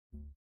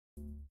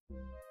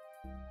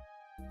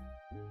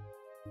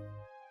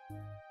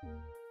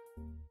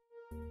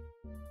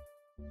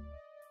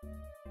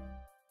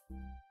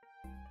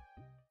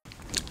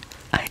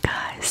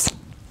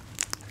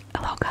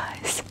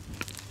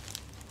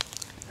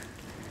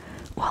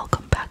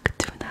welcome back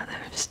to another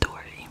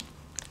story.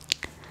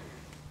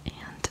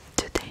 And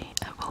today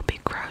I will be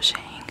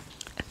crocheting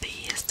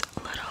these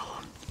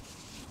little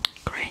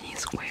granny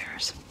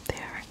squares.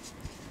 They're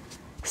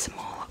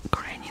small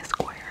granny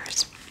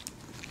squares,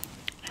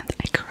 and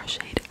I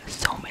crocheted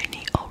so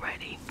many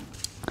already.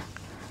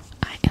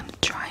 I am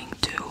trying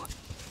to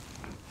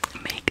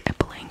make a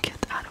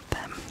blanket out of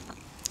them,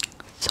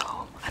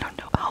 so I don't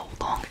know how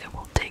long it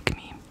will take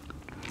me,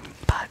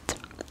 but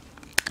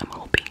I'm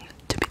hoping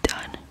to be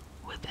done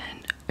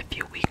within a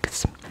few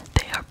weeks.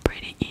 They are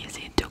pretty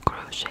easy to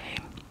crochet.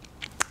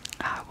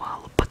 I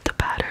will put the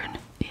pattern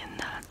in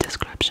the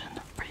description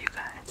for you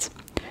guys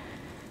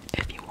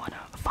if you want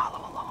to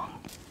follow along.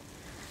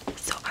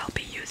 So I'll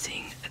be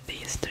using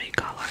these three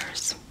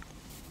colors.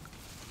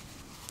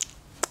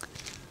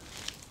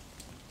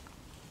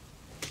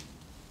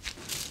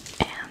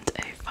 And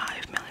a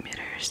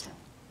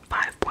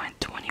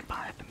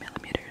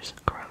 5.25mm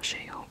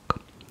crochet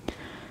hook.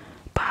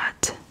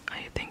 But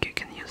I think you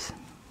can use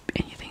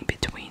anything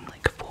between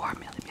like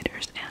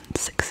 4mm and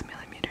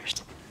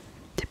 6mm.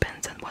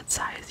 Depends on what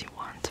size you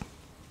want.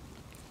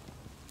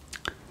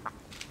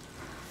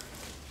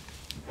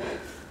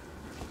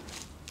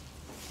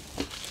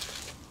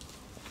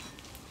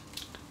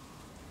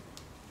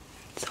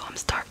 So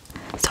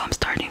I'm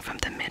starting from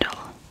the middle.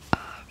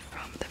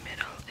 From the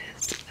middle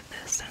is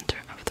the center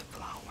of the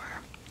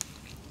flower,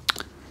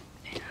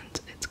 and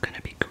it's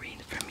gonna be green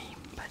for me,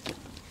 but it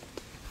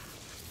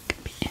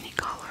can be any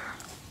color.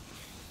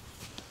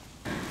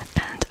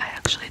 And I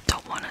actually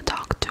don't want to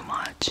talk too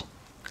much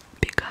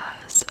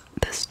because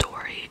the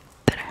story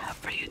that I have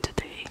for you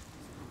today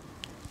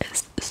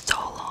is so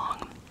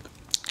long.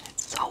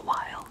 It's so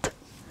wild.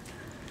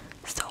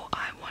 So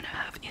I want to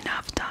have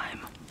enough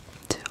time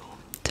to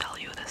tell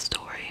you the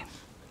story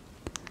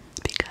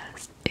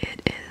because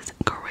it is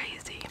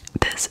crazy.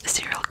 This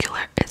serial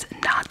killer is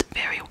not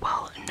very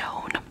well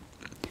known,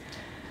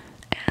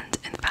 and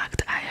in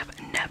fact I have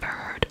never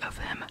heard of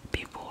him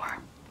before.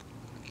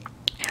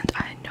 And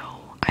I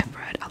know I've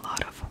read a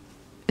lot of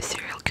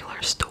serial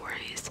killer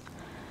stories,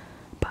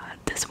 but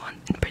this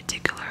one in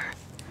particular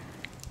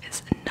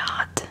is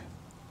not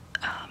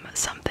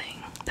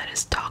something that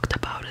is talked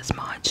about as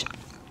much.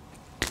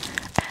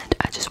 And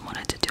I just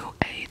wanted to do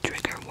a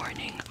trigger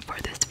warning for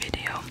this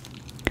video.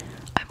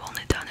 I've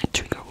only done a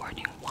trigger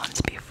warning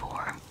once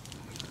before.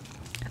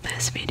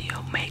 This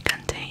video may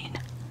contain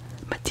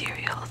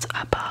materials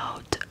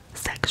about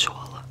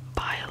sexual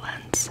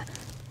violence,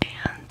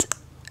 and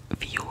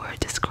viewer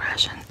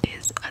discretion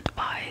is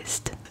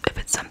advised. If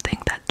it's something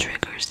that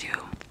triggers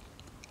you,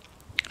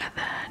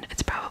 then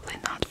it's probably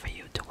not for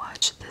you to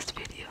watch this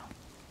video.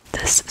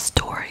 This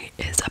story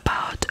is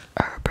about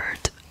Herb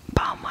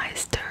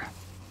Baumeister,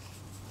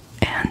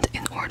 and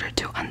in order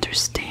to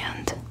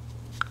understand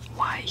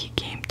why he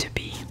came to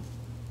be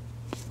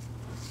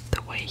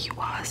the way he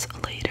was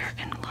later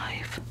in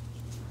life,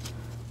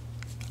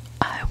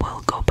 I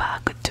will go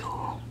back to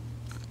all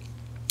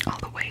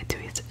the way to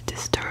his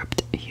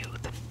disturbed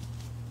youth.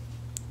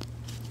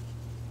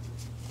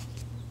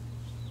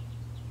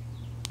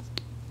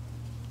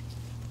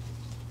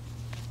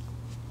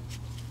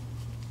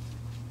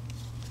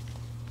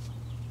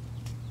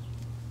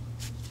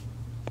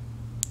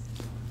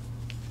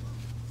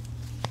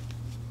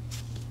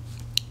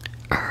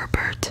 Herb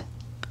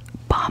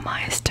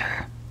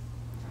Baumeister.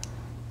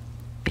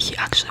 He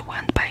actually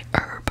went by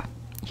Herb.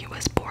 He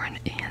was born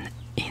in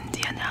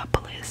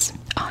Indianapolis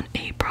on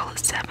April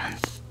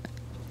 7th,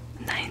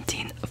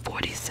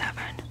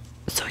 1947.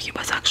 So he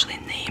was actually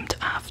named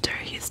after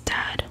his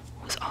dad,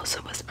 who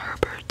also was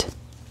Herbert.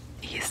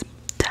 His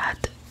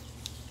dad,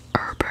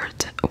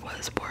 Herbert,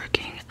 was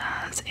working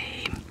as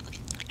an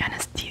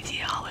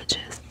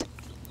anesthesiologist,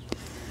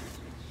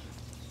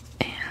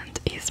 and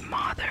his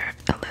mother,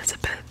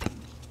 Elizabeth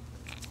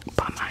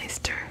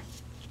Baumeister,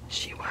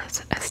 she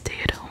was a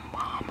stay-at-home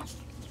mom,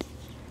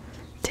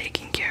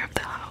 taking care of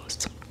the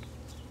house.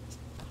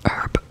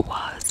 Herb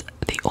was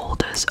the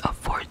oldest of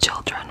 4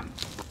 children,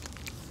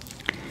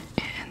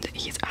 and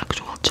his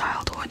actual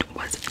childhood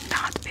was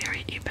not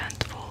very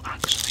eventful,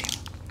 actually.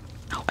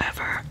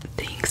 However,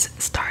 things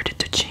started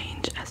to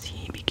change as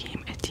he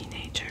became a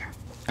teenager.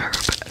 Herb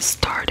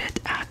started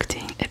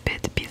acting a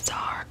bit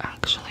bizarre,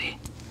 actually,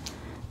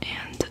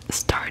 and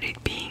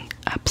started being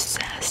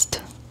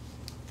obsessed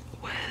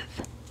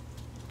with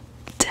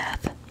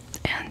death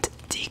and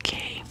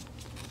decay.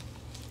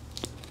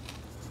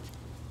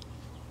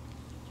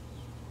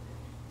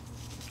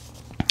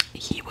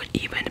 He would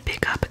even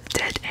pick up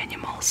dead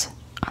animals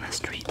on the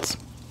streets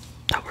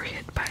that were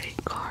hit by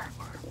a car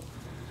or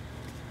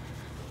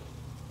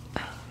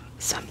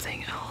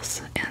something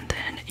else, and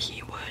then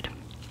he would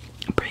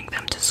bring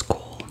them to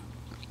school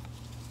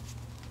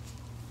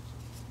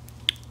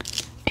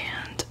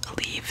and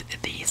leave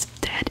these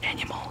dead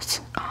animals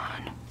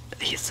on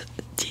these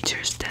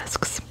teachers'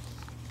 desks.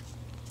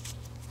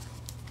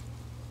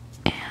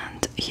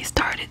 And he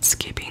started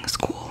skipping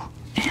school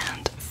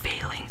and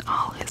failing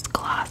all his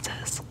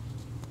classes.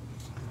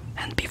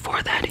 And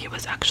before that, he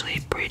was actually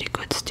a pretty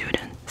good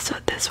student, so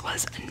this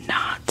was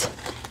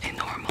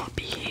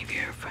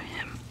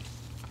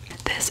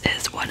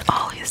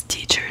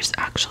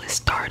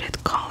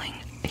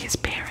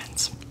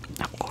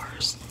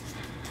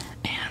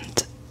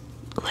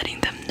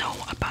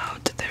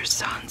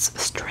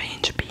son's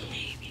strange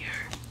behavior.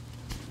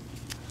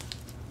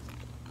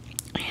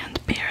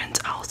 And parents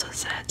also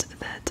said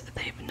that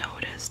they've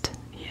noticed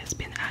he has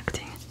been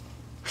acting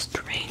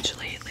strange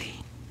lately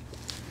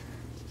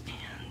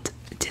and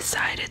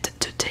decided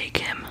to take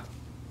him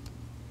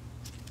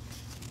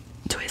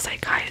to a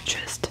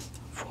psychiatrist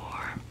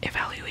for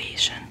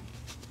evaluation.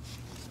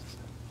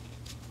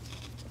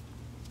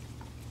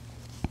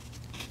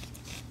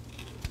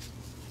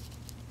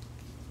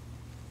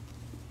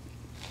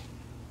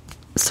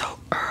 So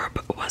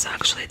Herb was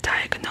actually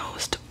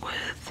diagnosed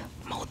with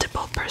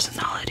multiple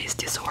personalities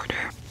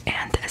disorder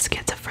and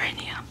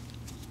schizophrenia.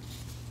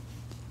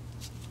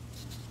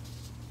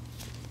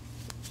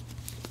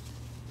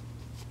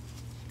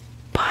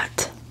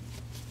 But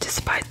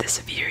despite the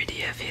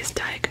severity of his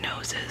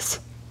diagnosis,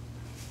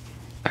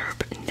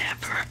 Herb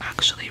never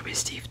actually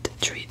received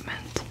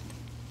treatment.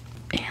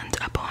 And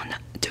upon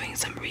doing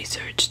some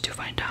research to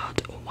find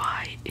out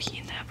why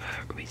he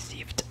never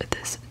received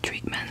this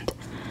treatment,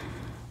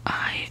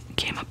 I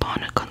came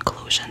upon a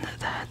conclusion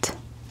that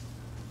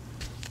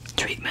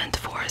treatment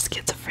for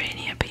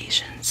schizophrenia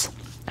patients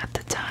at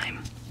the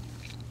time,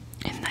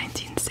 in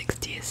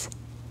 1960s,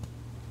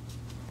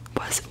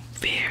 was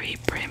very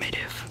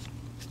primitive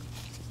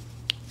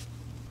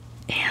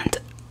and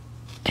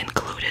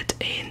included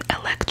an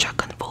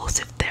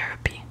electroconvulsive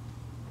therapy.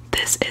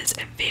 This is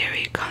a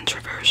very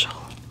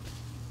controversial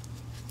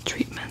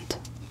treatment.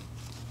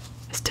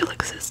 It still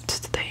exists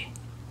today,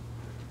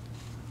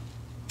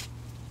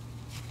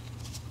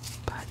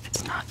 but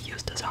it's not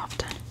used as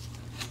often.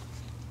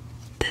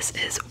 This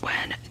is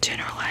when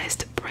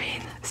generalized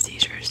brain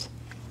seizures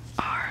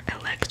are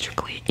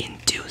electrically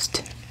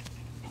induced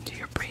into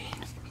your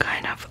brain,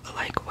 kind of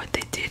like what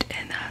they did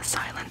in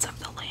Silence of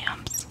the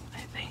Lambs, I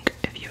think,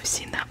 if you've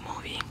seen that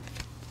movie.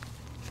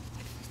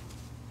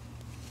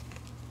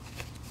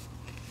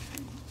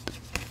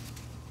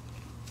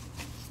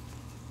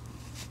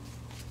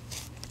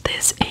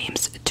 This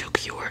aims to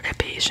cure a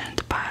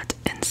patient, but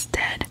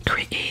instead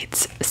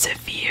creates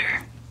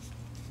severe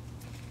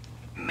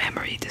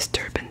memory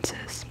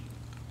disturbances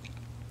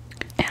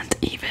and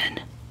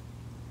even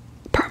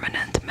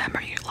permanent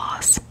memory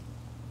loss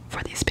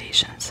for these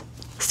patients.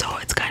 So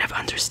it's kind of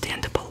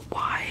understandable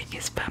why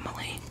his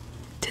family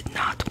did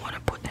not want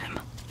to put him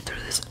through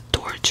this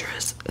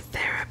torturous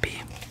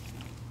therapy.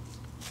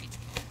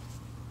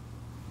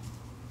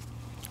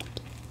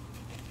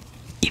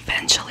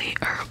 Eventually,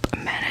 Herb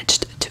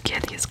managed to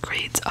get his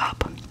grades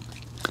up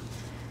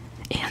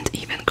and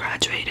even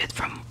graduated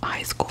from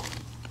high school.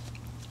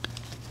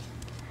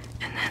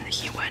 And then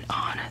he went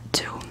on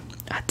to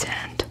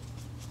attend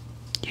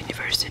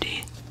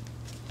University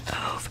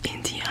of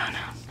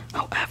Indiana.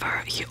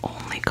 However, he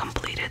only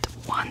completed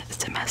one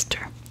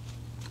semester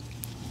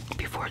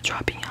before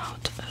dropping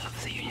out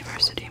of the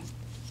university.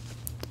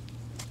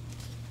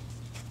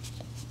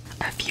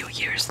 A few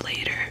years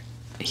later,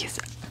 his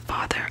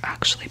father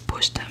actually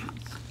pushed him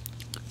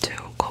to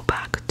go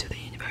back to the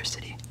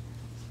university,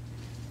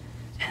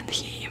 and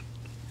he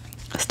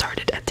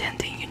started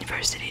attending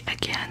university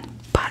again,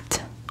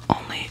 but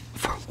only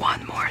for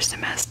one more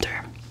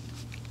semester,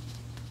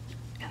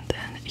 and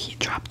then he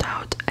dropped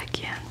out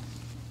again.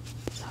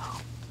 So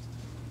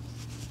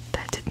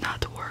that did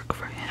not work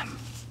for him.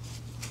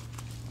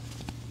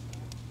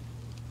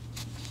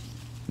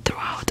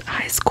 Throughout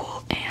high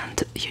school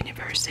and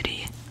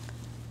university,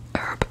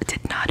 Herb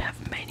did not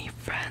have many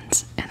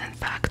friends, and in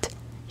fact,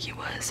 he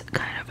was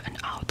kind of an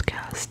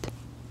outcast.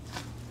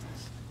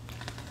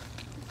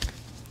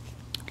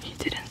 He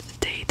didn't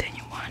date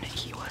anyone,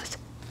 he was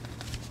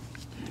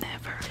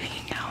never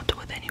hanging out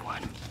with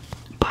anyone.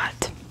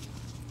 But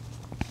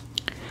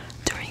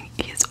during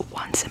his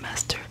one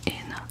semester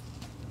in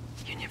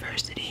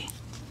university,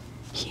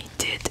 he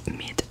did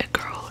meet a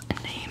girl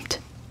named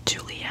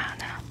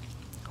Juliana,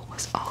 who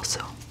was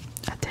also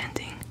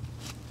attending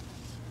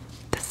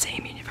the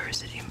same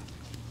university,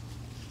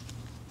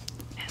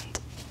 and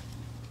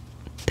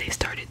they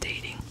started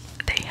dating.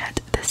 They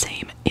had the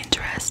same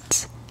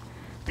interests.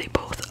 They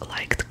both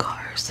liked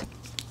cars,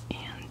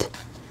 and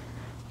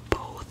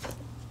both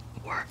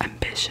were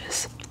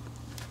ambitious.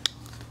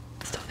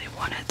 So they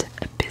wanted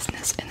a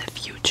business in the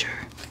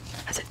future,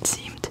 as it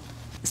seemed.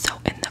 So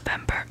in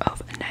November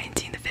of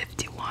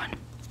 1951,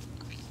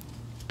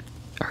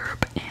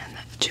 Herb and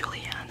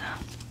Juliana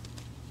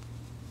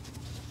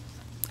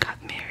got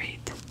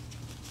married.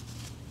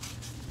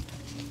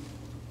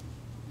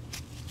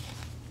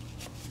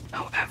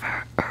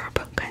 However,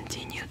 Herb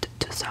continued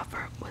to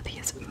suffer with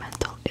his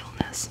mental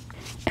illness,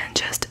 and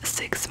just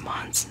 6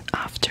 months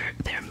after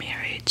their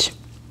marriage,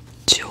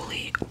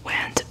 Julie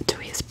went to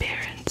his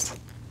parents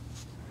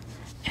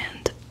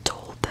and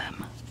told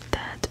them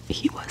that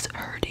he was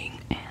hurting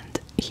and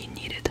he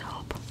needed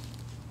help.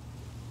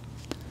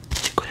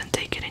 She couldn't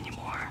take it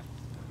anymore,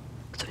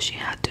 so she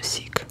had to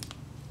seek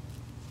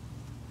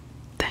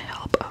the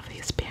help of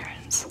his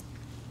parents.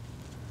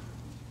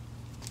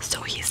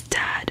 So his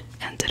dad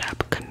ended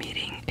up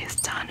committing his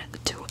son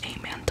to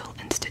a mental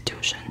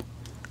institution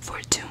for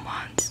 2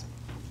 months.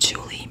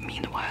 Julie,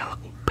 meanwhile,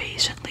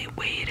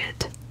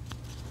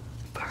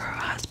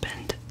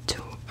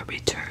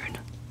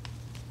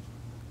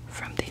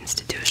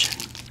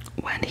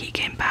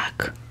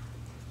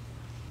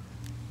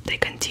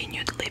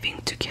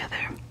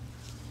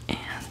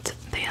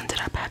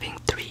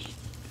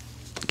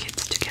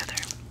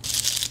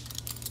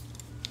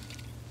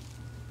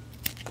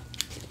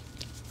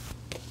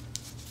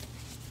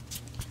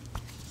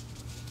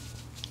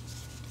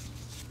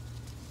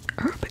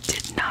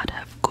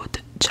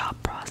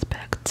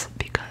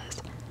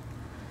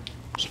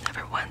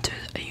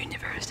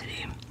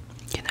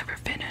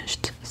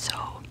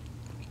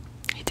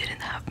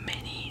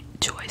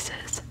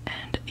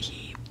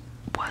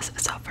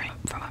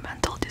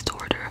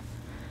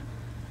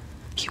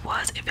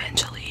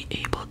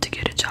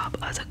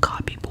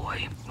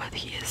 boy with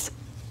his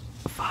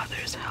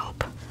father's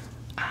help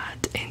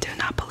at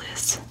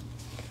Indianapolis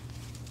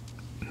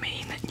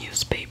main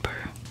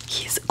newspaper.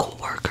 His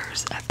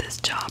co-workers at this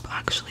job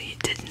actually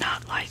did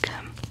not like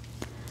him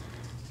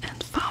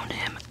and found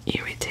him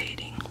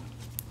irritating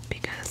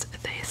because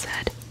they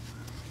said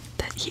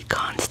that he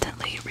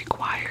constantly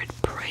required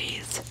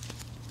praise,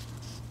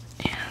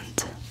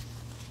 and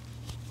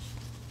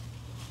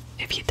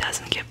if he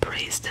doesn't get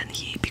praise then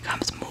he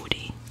becomes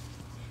moody.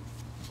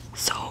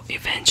 So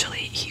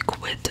eventually he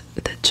quit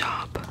the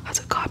job as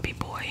a copy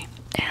boy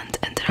and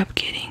ended up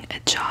getting a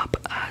job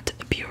at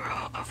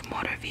Bureau of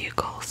Motor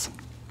Vehicles.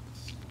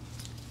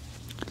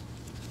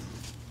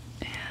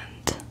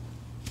 And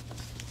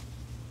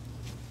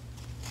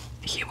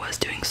he was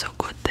doing so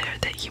good there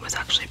that he was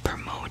actually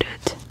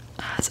promoted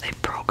as a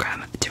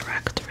program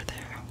director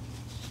there.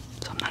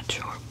 So I'm not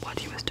sure what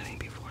he was doing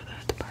before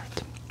that,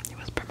 but he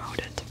was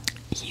promoted.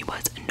 He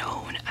was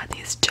known at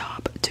his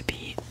job to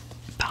be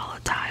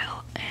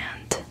volatile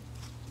and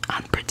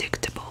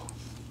unpredictable,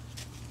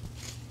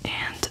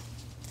 and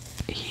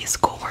his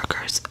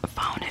co-workers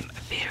found him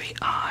very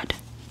odd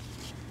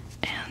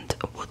and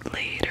would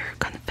later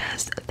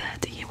confess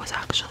that he was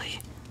actually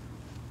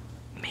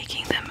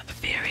making them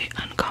very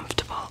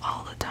uncomfortable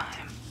all the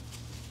time.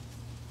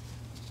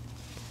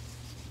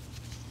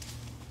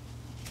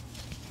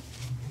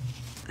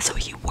 So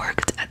he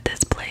worked at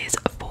this place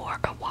for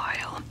a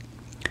while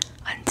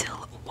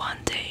until one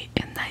day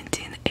in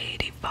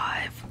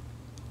 1985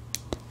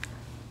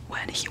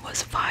 when he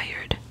was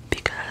fired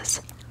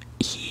because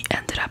he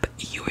ended up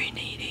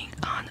urinating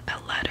on a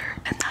letter,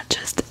 and not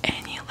just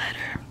any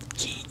letter.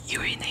 He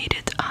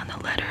urinated on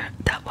a letter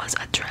that was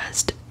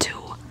addressed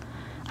to,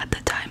 at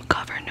the time,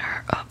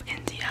 Governor of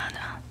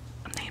Indiana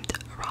named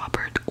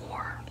Robert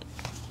Orr.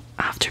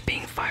 After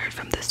being fired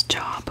from this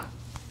job,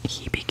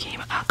 he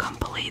became a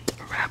complete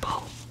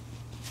rebel,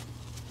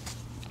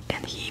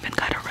 and he even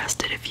got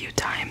arrested a few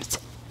times.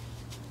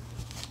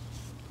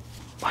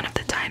 One of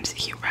the times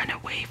he ran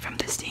away from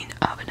the scene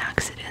of an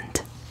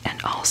accident,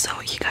 and also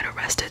he got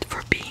arrested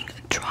for being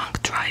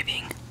drunk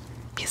driving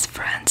his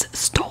friend's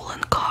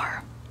stolen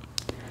car.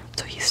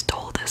 So he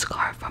stole this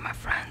car from a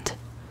friend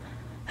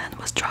and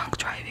was drunk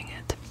driving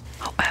it.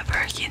 However,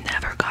 he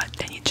never got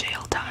any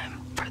jail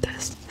time for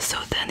this. So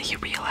then he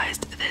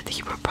realized that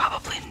he would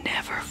probably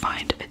never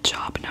find a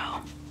job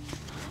now.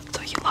 So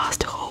he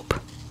lost hope.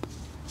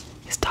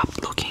 He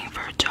stopped looking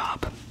for a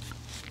job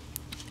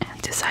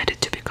and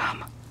decided to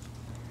become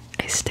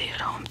a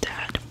stay-at-home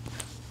dad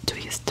to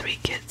his 3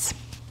 kids.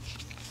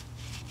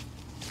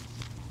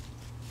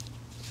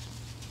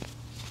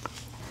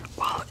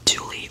 While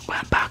Julie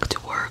went back to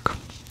work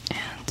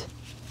and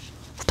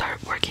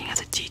started working as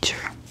a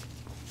teacher.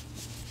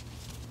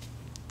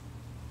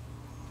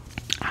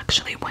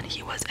 Actually, when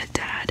he was a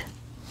dad,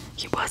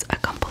 he was a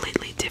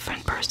completely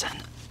different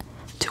person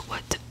to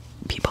what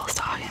people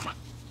saw him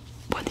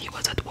when he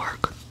was at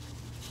work.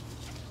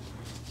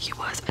 He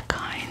was a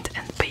kind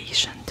and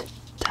patient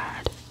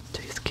dad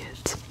to his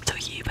kids. So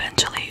he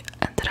eventually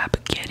ended up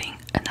getting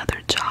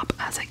another job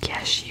as a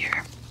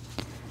cashier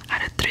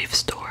at a thrift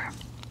store.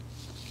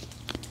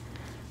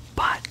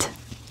 But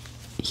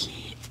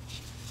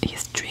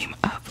his dream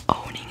of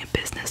owning a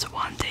business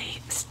one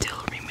day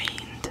still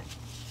remained.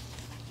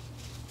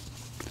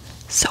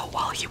 So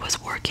while he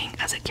was working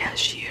as a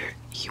cashier,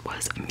 he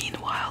was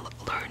meanwhile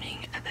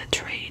learning the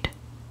trade.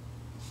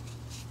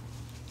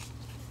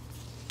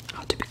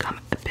 How to become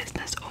a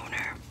business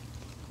owner.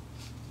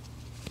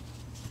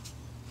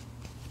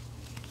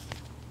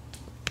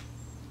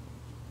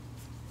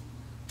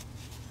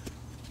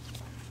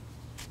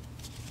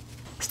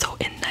 So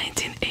in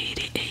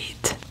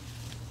 1988,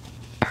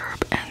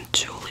 Herb and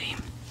Julie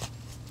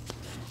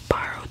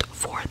borrowed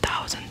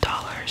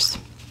 $4,000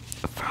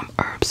 from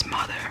Herb's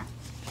mother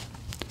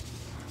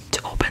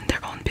to open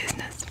their own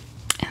business,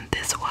 and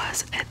this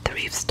was a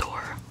thrift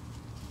store,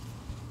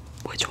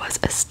 which was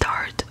a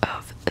start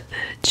of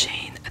the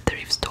chain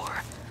thrift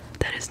store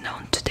that is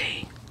known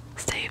today,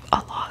 Save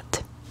a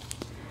Lot.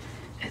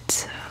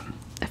 It's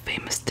a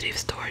famous thrift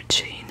store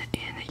chain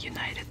in the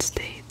United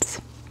States.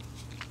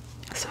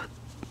 So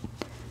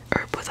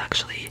Herb was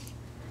actually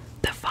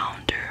the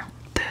founder,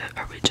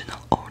 the original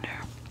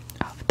owner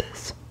of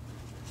this,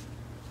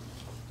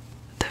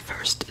 the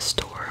first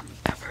store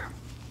ever.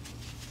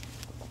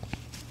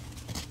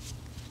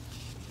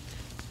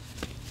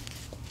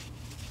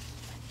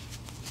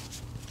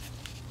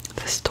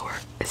 The store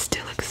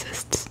still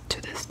exists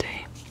to this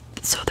day.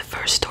 So the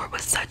first store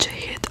was such a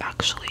hit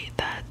actually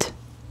that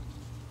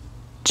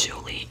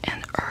Julie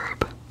and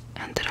Herb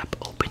ended up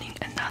opening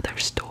another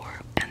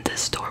store, and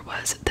this store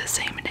was the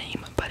same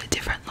name but a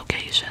different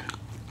location.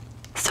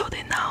 So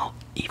they now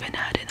even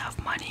had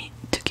enough money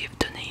to give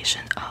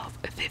donation of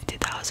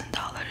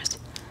 $50,000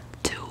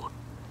 to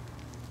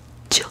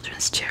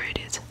children's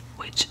charities,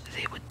 which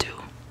they would do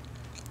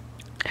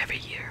every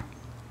year.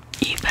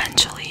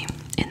 Eventually,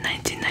 in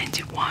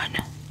 1991,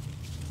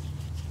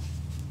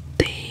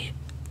 they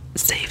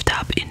saved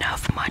up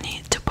enough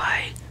money to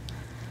buy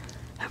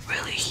a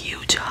really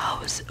huge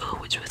house,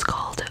 which was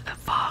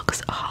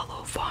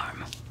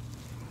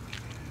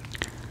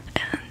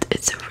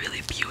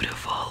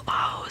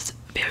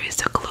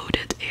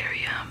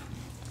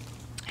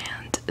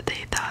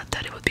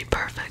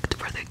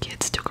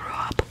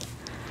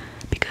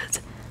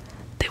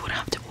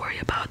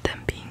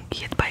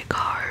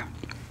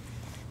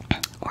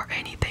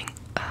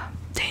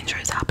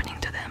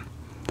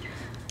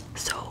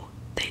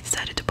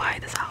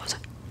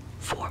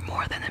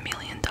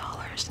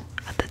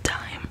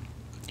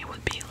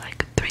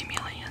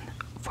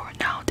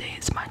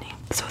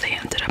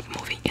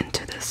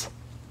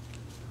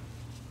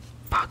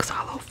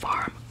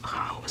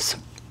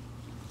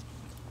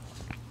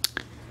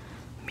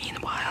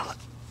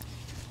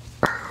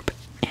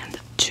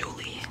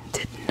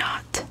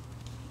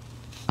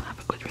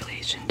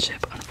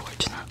relationship,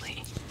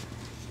 unfortunately.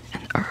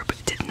 And Herb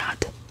did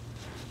not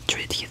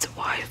treat his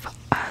wife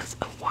as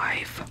a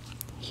wife.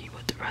 He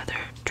would rather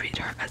treat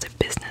her as a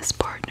business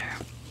partner.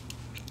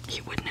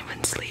 He wouldn't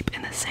even sleep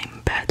in the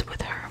same bed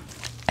with her.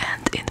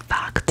 And in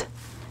fact,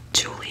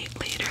 Julie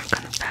later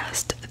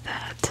confessed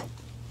that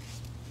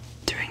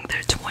during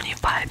their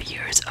 25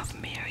 years of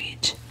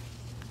marriage,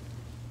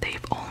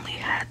 they've only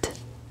had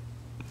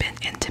been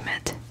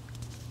intimate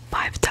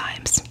 5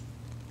 times.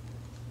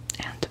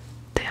 And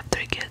they have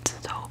 3 kids,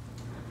 so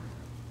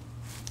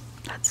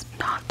that's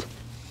not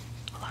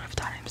a lot of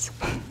times.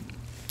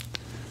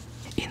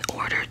 In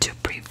order to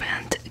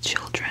prevent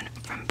children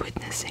from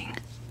witnessing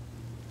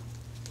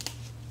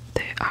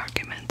the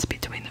arguments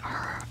between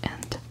her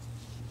and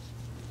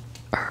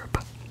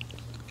Herb,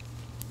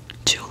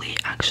 Julie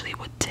actually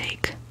would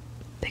take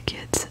the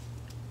kids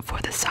for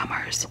the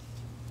summers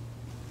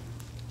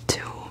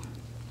to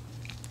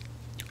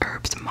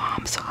Herb's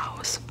mom's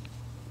house.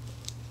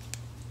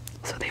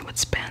 So they would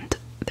spend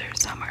their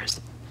summers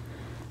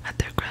at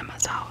their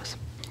grandma's house.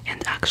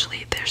 And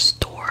actually their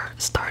store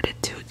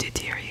started to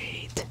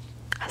deteriorate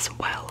as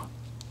well,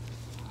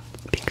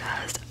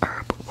 because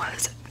Herb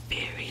was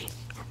very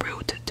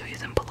rude to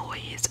his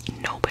employees.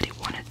 Nobody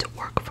wanted to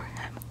work for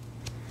him.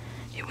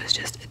 He was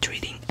just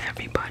treating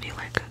everybody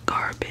like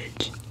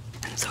garbage.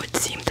 And so it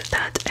seemed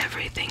that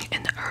everything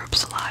in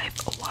Herb's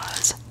life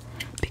was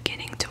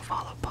beginning to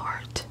fall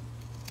apart.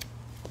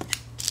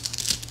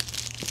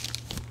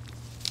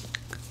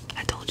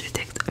 I told you it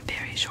takes a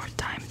very short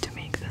time to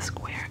make the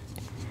square.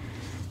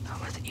 I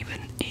was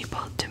even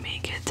able to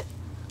make it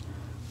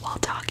while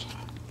talking.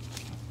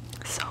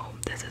 So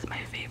this is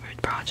my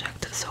favorite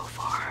project so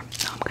far.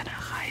 Now I'm gonna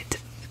hide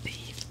the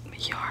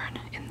yarn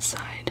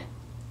inside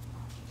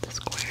the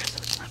square so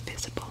it's not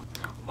visible.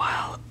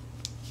 While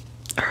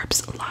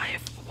Herb's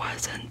life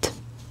wasn't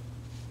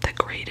the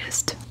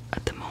greatest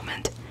at the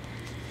moment,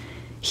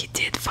 he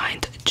did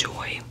find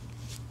joy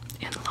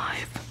in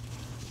life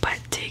by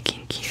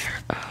taking care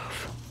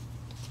of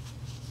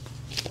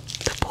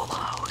the pool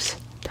house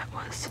that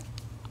was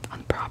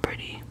on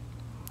property.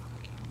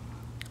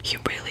 He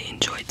really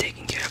enjoyed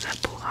taking care of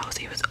that pool house.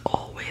 He was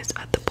always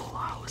at the pool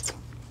house.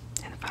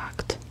 In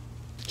fact,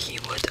 he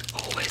would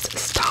always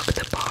stock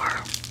the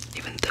bar,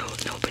 even though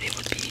nobody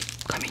would be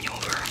coming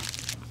over.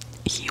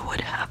 He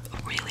would have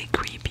really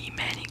creepy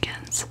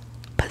mannequins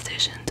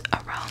positioned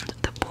around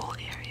the pool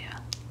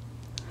area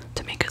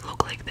to make it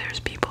look like there's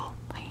people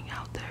hanging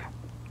out there.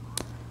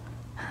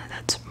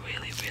 That's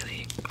really,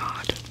 really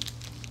odd.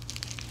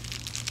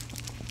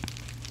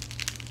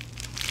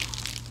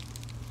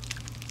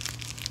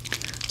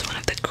 It's one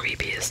of the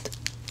creepiest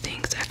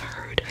things I've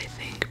heard, I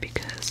think,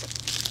 because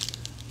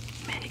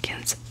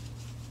mannequins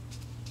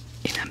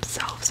in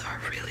themselves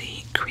are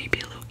really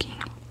creepy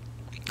looking,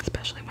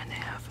 especially when they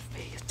have a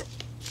face.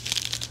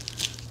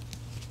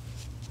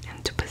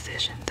 And to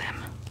position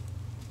them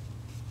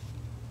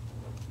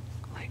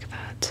like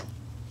that,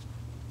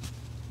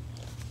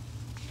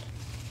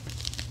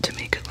 to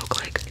make it look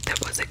like there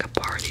was like a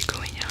party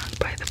going on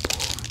by the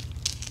pool.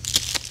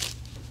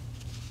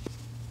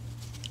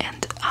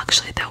 And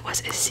actually that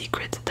was a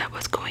secret that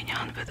was going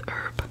on with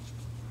Herb.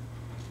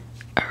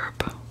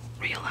 Herb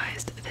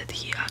realized that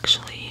he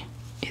actually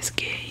is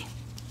gay,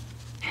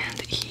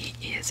 and he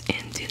is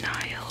in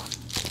denial.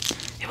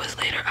 It was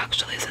later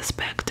actually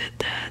suspected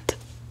that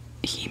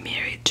he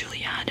married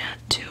Juliana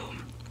to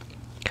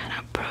kind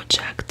of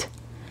project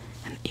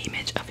an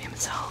image of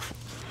himself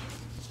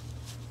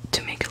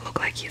to make it look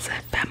like he's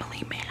a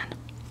family man.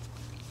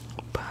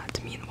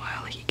 But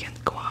meanwhile, he can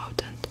go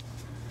out and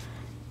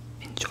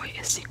enjoy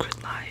a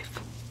secret life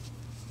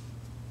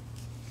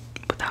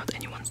without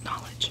anyone's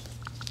knowledge.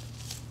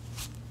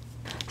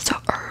 So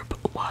Herb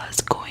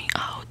was going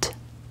out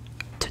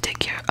to take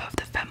care of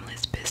the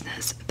family's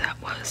business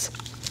that was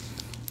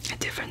a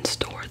different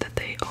store that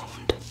they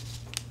owned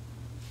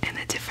in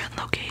a different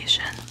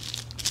location.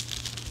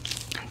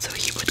 And so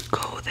he would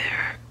go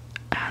there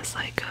as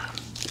like a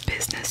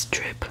business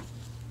trip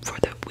for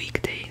the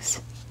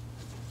weekdays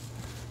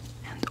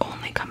and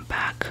only come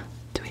back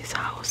to his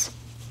house,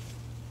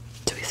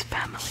 to his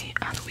family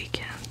on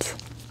weekends.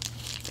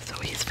 So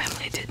his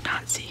family did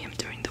not see him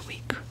during the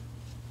week.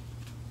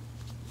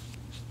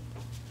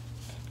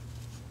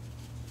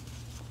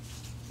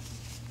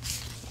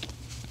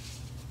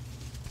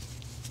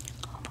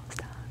 Almost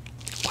done.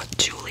 What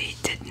Julie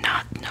did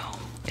not know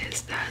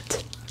is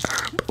that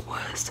Herb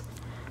was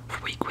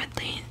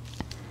frequently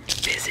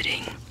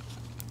visiting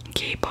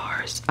gay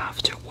bars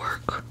after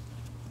work,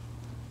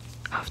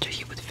 after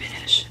he would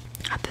finish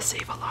at the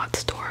Save-A-Lot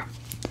store,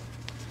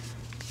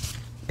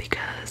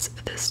 because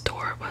the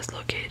store was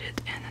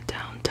located in the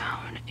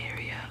downtown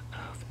area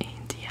of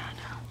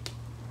Indiana,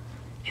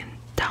 in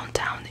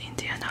downtown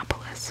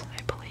Indianapolis,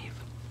 I believe.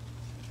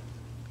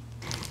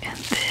 And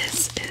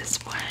this is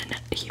when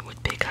he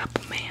would pick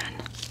up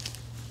men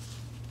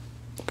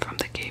from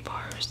the gay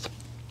bars,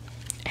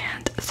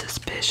 and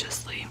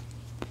suspiciously,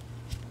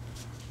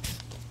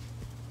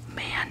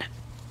 man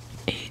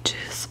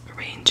ages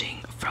ranging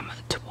from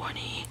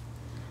 20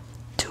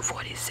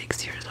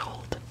 46 years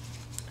old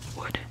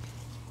would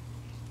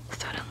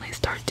suddenly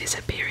start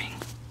disappearing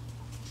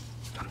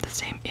from the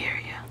same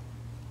area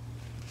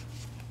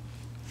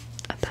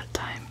at that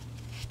time.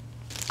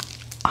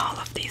 All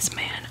of these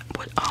men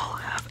would all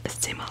have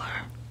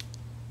similar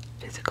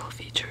physical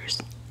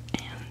features,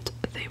 and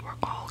they were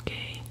all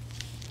gay,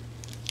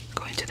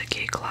 going to the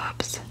gay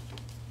clubs.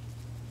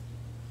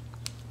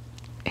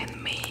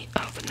 In May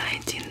of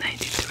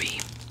 1993,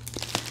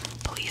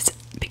 police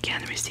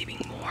began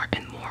receiving more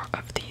and more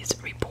of these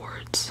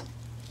reports.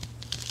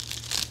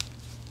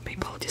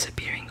 People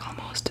disappearing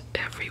almost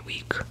every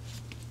week.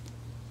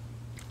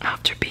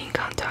 After being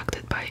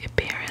contacted by a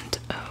parent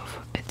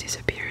of a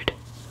disappeared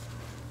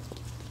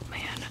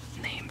man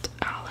named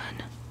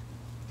Alan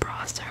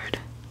Brossard,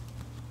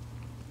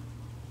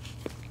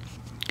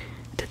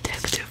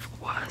 detective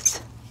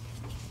was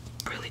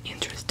really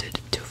interested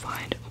to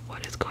find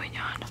what is going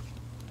on.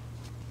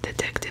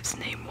 Detective's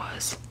name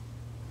was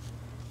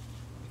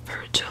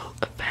Virgil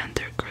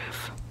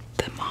Vandergriff.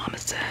 The mom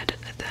said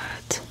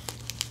that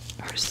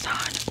her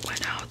son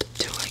went out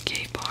to a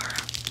gay bar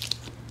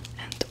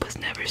and was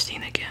never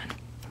seen again.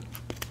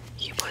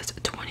 He was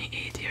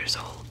 28 years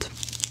old.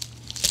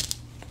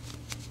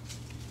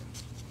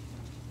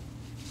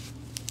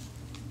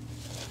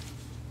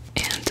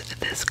 And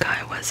this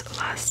guy was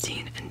last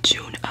seen in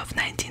June of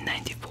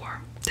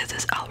 1994. This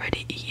is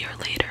already a year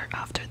later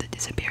after the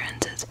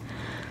disappearances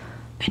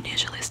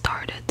initially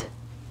started.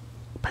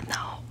 But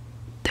now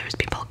there's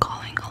people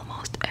calling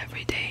almost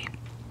every day.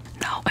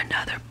 Now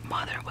another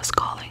mother was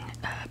calling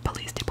a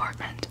police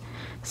department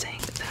saying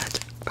that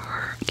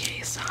her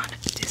gay son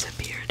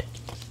disappeared,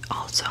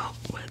 also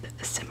with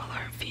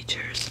similar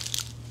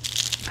features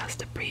as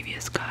the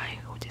previous guy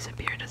who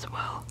disappeared as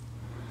well,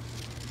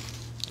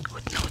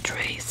 with no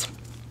trace.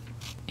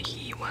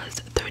 He was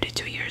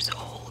 32 years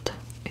old.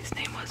 His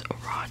name was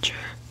Roger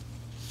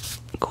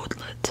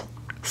Goodlett.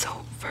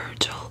 So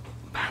Virgil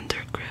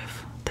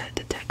Vandergriff, the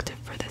detective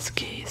for this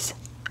case,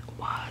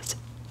 was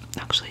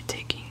actually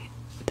taking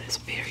this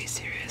very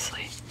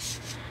seriously.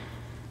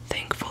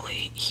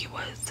 Thankfully, he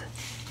was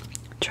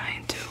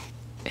trying to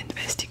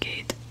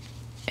investigate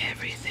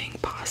everything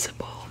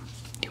possible.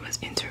 He was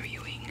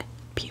interviewing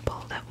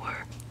people that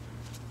were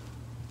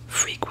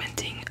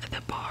frequenting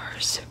the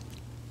bars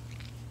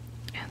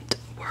and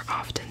were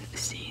often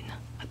seen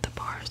at the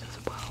bars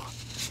as well.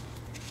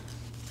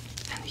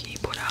 And he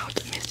put out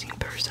missing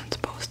persons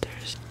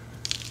posters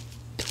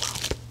to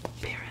help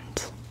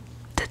parents.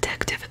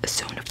 Detective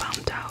soon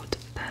found out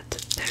that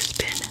there's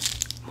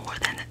been more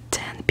than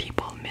 10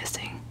 people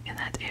missing in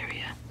that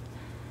area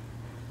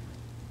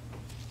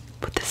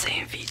with the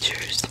same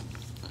features,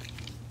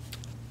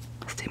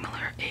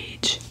 similar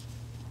age,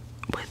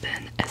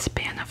 within a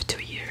span of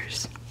 2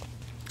 years.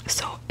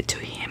 So to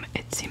him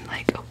it seemed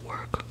like a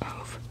work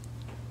of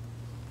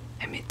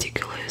a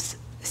meticulous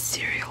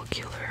serial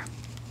killer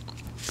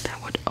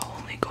that would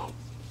only go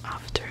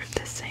after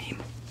the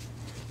same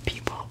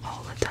people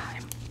all the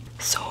time.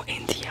 So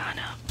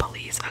Indiana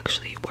police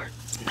actually were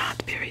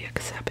not very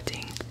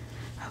accepting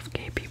of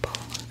gay people,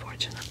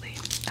 unfortunately,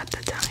 at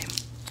the time,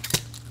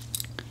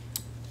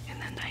 in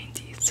the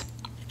 90s.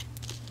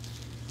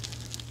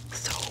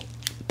 So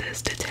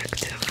this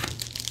detective,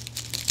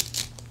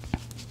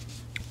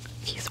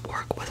 his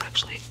work was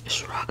actually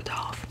shrugged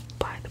off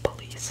by the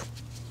police,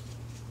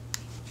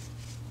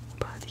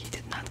 but he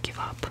did not give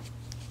up.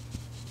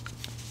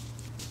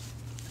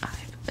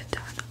 I've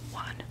done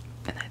one,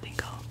 and I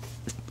think I'll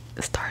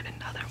start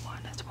another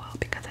one as well,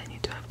 because I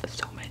need to have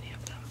so many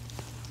of them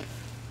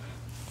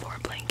for a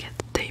blanket.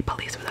 The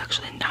police was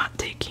actually not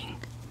taking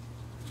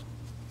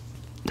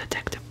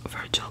Detective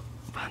Virgil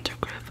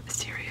Vandergriff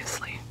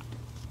seriously.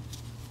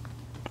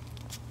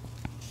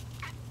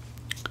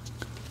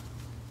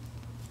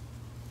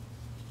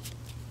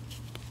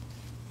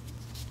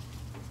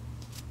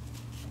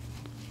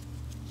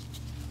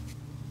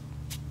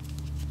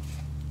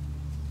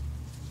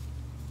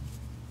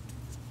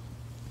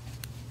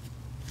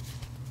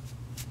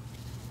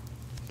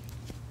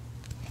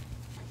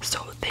 So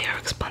their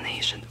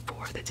explanation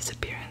for the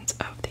disappearance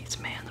of these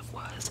men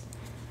was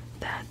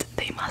that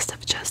they must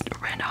have just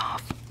ran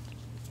off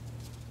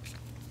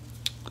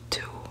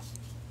to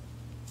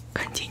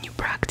continue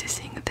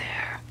practicing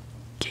their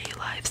gay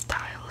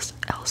lifestyles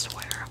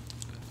elsewhere.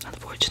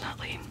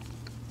 Unfortunately,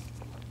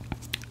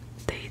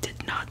 they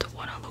did not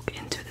want to look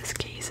into these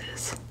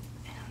cases,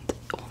 and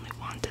only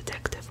one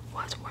detective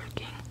was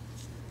working,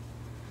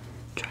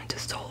 trying to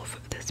solve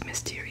these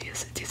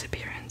mysterious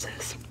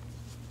disappearances.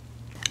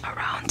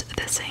 Around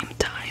the same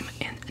time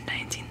in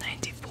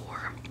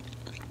 1994,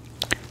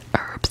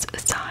 Herb's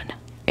son,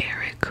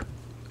 Eric,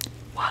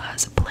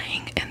 was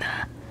playing in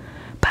the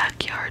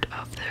backyard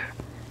of their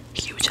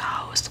huge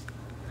house,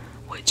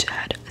 which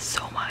had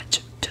so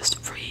much just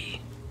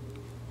free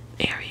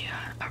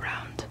area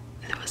around.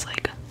 There was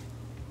like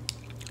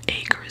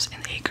acres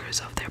and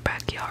acres of their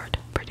backyard,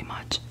 pretty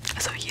much.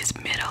 So his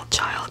middle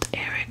child,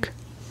 Eric,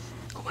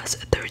 who was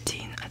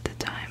 13 at the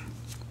time,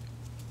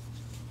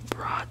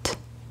 brought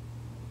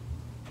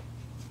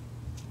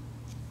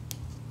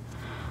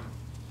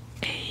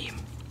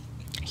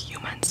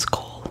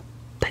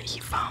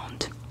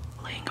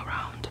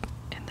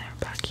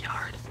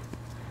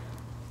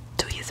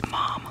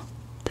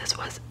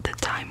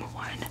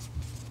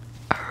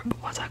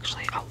was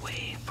actually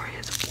away for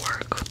his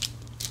work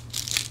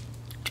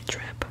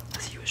trip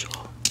as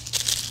usual.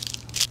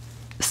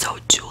 So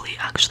Julie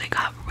actually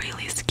got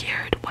really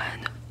scared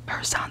when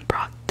her son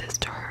brought this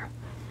to her,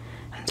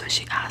 and so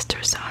she asked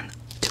her son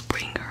to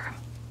bring her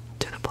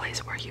to the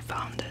place where he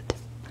found it.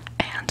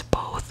 And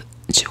both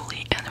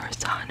Julie and her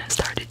son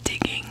started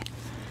digging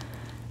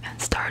and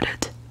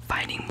started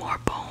finding more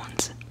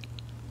bones,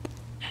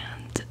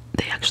 and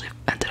they actually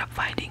ended up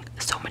finding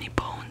so many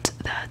bones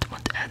that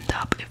would end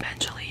up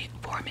eventually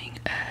forming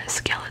a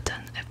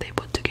skeleton if they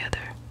put together.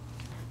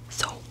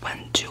 So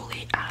when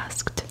Julie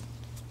asked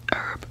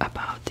Herb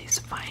about these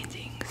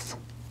findings,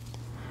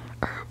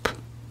 Herb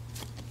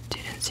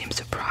didn't seem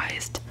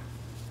surprised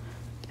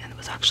and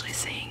was actually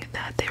saying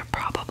that they're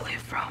probably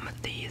from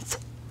these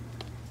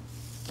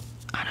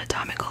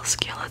anatomical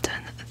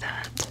skeleton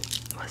that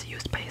was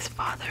used by his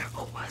father,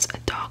 who was a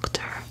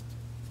doctor.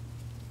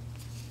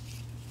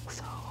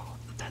 So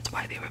that's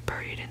why they were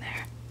buried in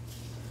there.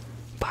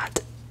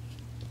 But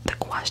the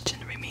question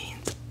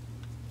remains,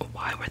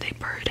 why were they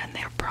buried on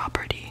their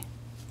property?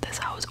 This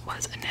house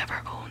was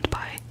never owned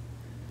by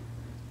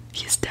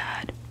his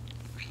dad.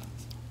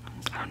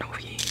 I don't know if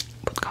he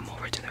would come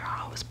over to their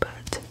house,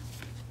 but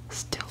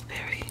still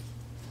very,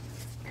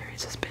 very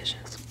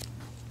suspicious.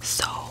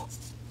 So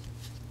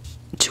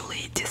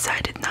Julie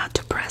decided not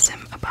to press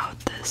him about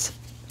this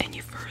any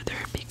further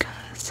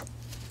because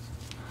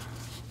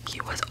he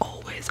was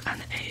always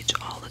on edge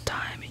all the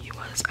time. He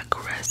was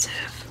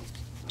aggressive,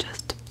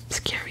 just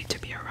scary to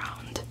be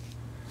around.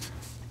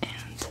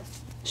 And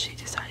she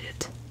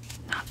decided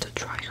not to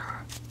try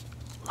her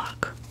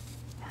luck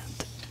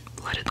and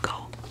let it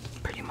go,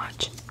 pretty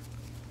much.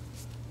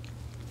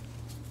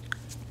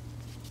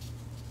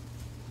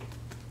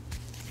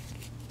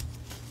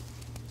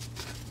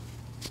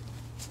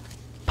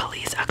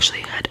 Police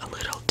actually had a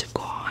little to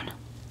go on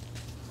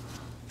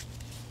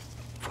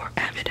for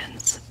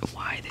evidence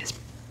why these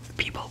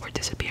people were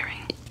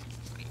disappearing,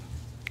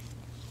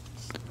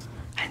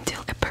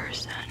 until a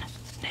person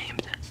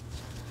named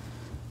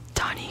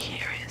Tony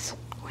Harris,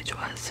 which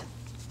was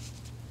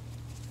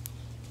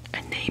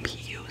a name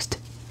he used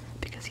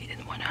because he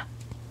didn't want to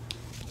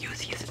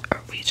use his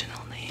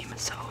original name,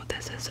 so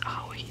this is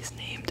how he's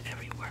named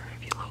everywhere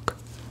if you look,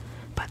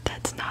 but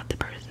that's not the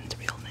person's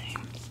real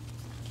name.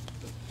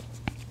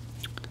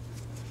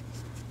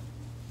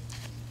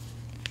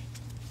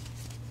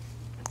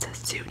 It's a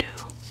pseudo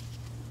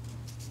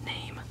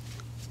name.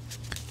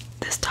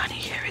 This Tony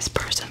Harris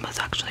person was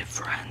actually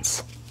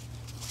friends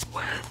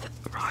with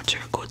Roger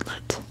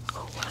Goodlett,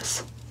 who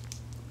was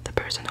the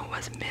person who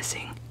was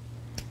missing.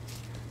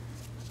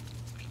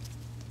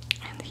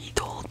 And he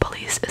told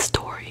police a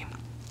story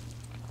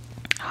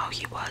how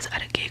he was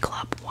at a gay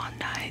club one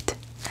night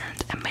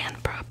and a man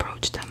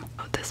approached him.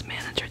 This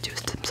man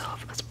introduced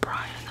himself as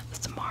Brian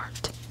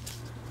Smart.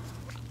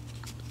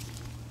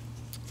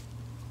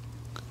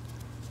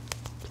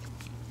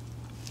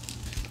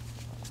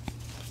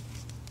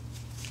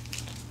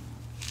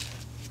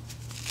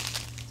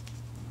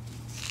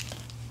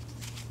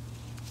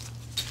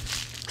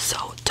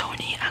 So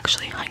Tony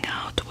actually hung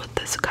out with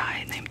this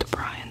guy named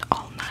Brian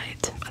all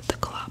night at the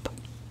club,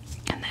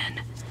 and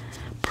then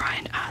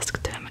Brian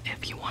asked him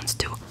if he wants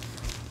to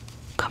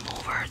come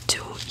over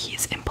to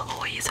his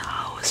employee's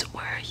house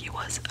where he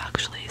was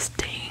actually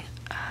staying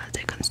as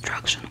a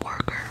construction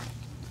worker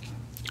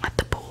at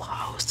the pool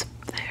house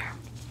there.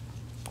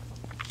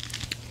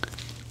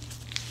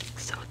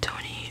 So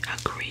Tony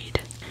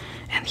agreed,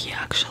 and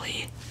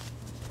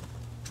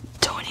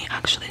Tony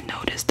actually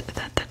noticed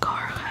that the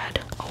car had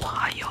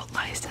Ohio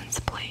license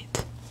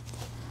plate.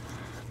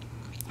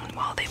 And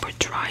while they were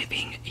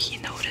driving, he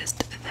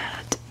noticed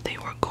that they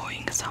were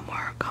going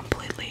somewhere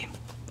completely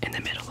in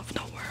the middle of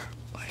nowhere.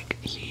 Like,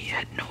 he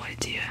had no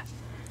idea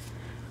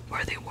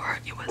where they were.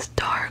 It was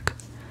dark.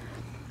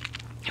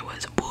 It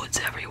was woods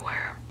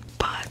everywhere.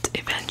 But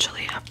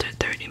eventually, after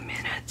 30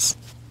 minutes,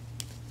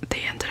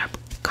 they ended up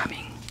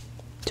coming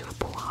to a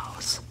pool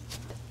house.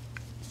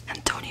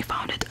 And Tony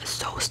found it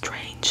so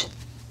strange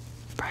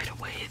right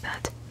away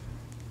that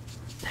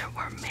there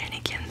were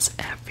mannequins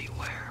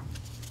everywhere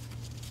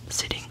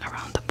sitting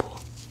around the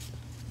pool.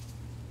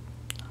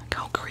 Like,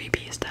 how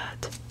creepy is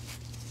that?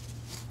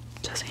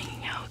 Just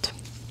hanging out.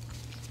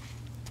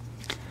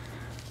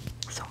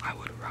 So I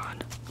would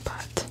run,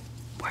 but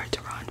where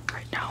to run?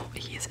 Right now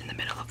he's in the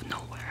middle of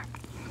nowhere.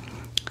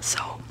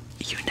 So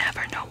you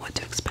never know what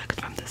to expect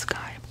from this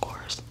guy, of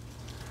course.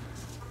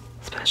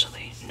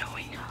 Especially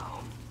knowing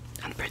how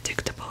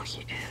unpredictable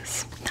he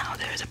is. Now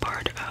there's a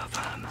part of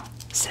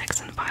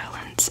sex and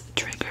violence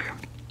trigger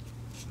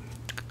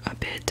a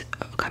bit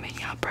coming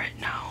up right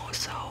now,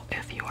 so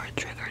if you are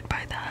triggered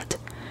by that,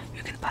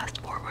 you can fast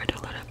forward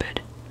a little bit.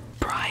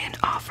 Brian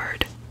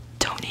offered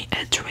Tony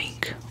a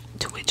drink,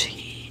 to which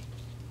he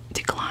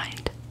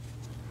declined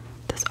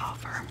this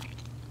offer.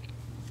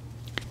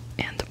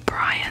 And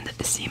Brian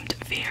seemed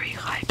very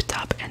hyped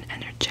up and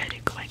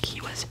energetic, like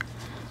he was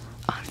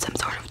on some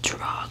sort of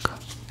drug,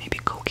 maybe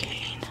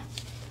cocaine.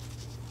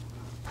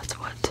 That's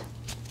what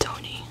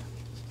Tony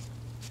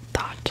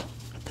thought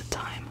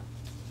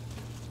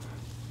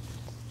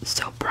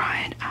So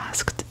Brian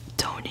asked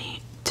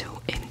Tony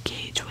to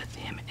engage with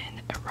him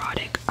in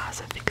erotic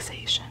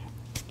asphyxiation.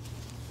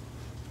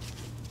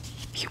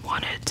 He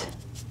wanted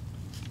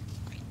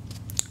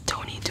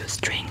Tony to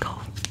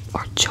strangle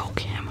or choke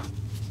him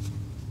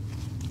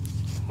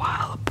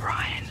while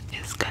Brian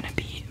is gonna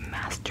be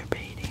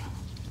masturbating.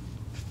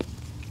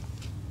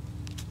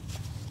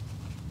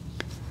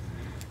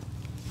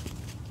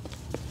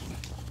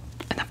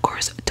 And of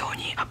course,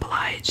 Tony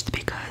obliged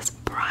because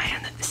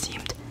Brian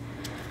seemed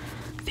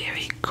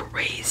very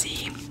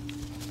crazy,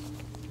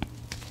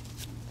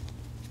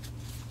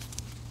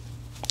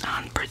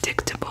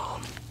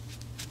 unpredictable.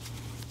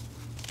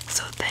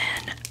 So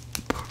then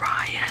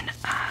Brian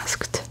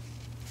asked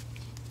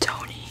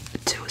Tony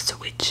to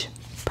switch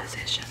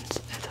positions,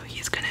 and so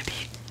he's gonna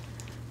be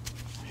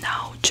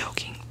now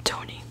choking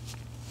Tony.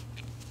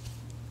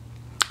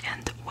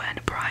 And when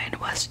Brian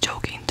was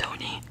choking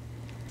Tony,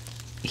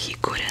 he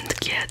couldn't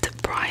get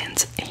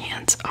Brian's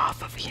hands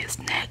off of his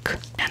neck,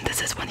 and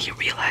this is when he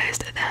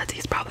realized that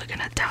he's probably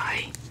gonna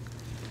die.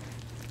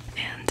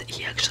 And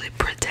he actually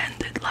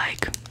pretended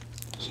like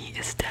he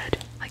is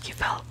dead, like he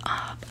fell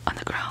on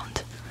the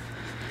ground,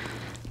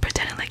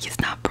 pretending like he's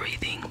not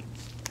breathing.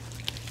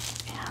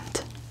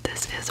 And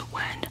this is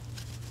when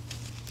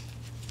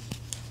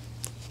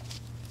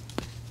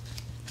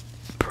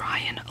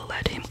Brian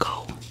let him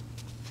go.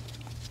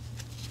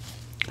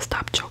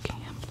 Stop choking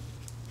him.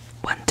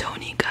 When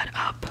Tony got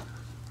up,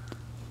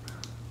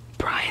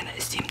 Brian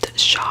seemed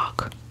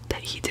shocked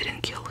that he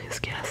didn't kill his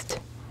guest.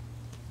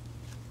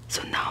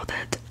 So now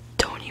that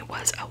Tony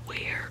was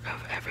aware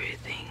of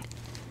everything,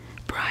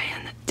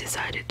 Brian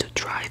decided to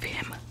drive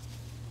him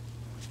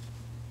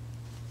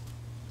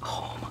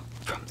home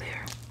from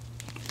there.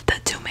 The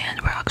two men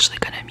were actually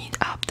gonna meet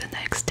up the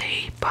next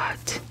day,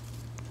 but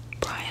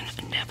Brian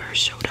never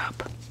showed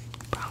up.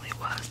 Probably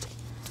was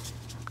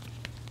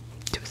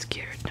too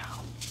scared now.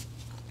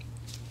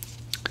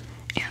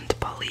 And the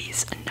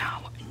police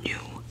now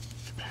knew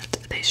that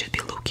they should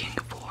be looking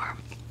for,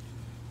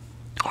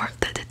 or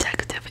the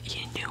detective,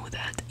 he knew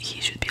that he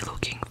should be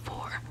looking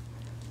for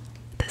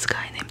this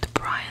guy named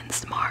Brian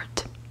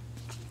Smart,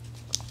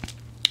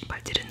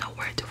 but didn't know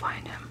where to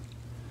find him.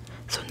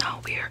 So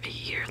now we're a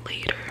year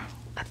later,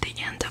 at the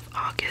end of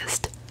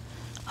August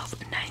of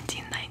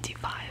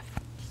 1995.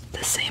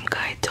 The same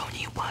guy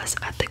Tony was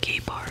at the gay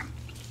bar,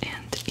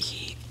 and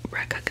he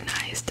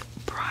recognized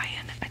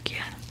Brian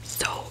again.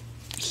 So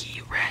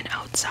he ran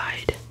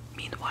outside.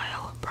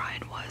 Meanwhile,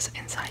 Brian was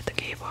inside the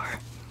gay bar,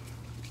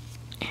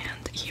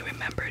 and he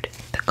remembered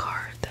the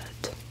car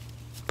that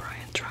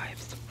Brian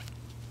drives.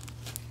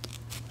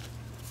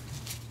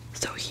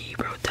 So he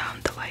wrote down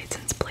the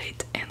license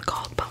plate and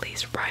called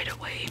police right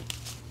away.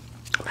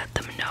 Let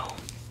them know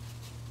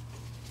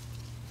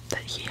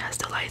that he has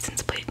the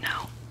license plate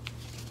now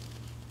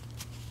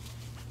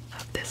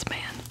of this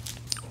man.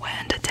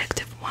 When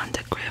Detective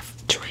Wanda Griff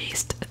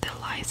traced the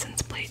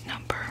license plate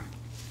number,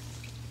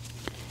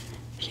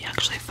 he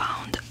actually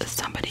found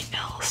somebody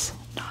else,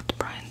 not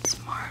Brian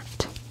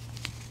Smart.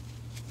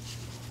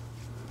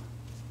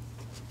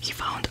 He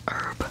found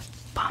Herb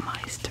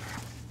Baumeister.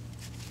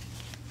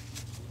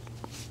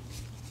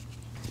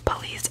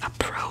 Police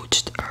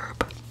approached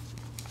Herb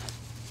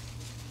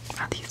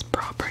at his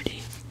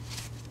property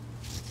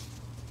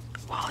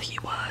while he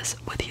was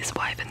with his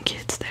wife and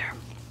kids there.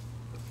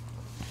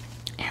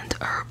 And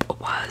Herb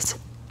was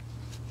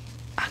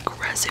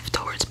aggressive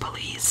towards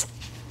police,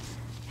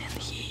 and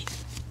he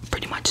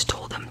pretty much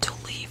told them to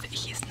leave.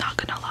 He's not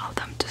gonna allow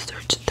them to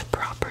search the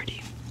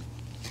property.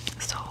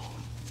 So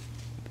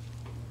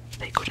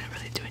they couldn't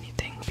really do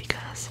anything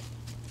because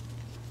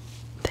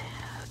they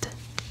had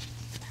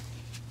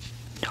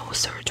no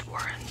search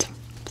warrant.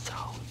 So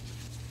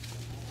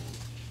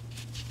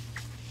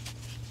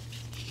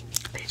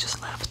they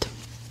just left.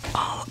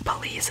 All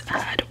police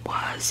had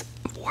was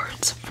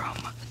words from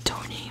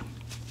Tony,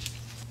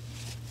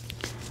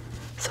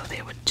 so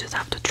they would just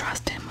have to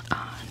trust him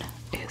on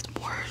his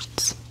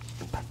words,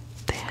 but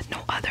they had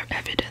no other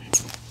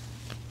evidence.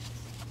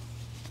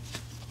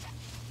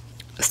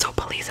 So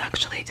police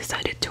actually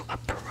decided to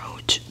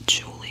approach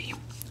Julie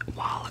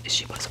while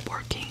she was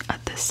working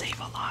at the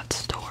Save-A-Lot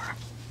store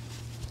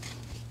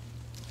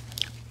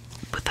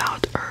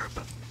without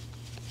Herb,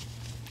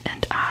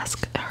 and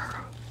ask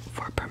her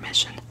for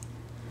permission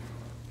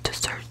to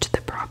search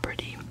the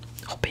property,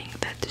 hoping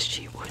that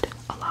she would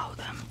allow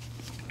them.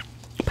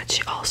 But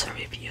she also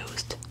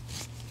refused.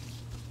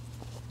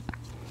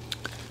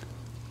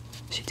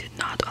 She did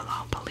not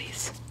allow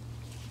police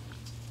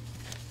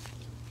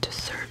to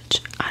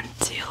search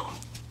until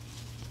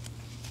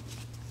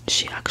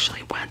she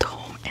actually went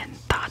home and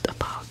thought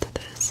about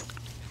this,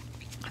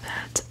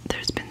 that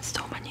there's been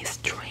so many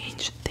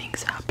strange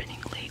things happening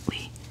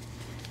lately,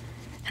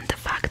 and the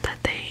fact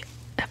that they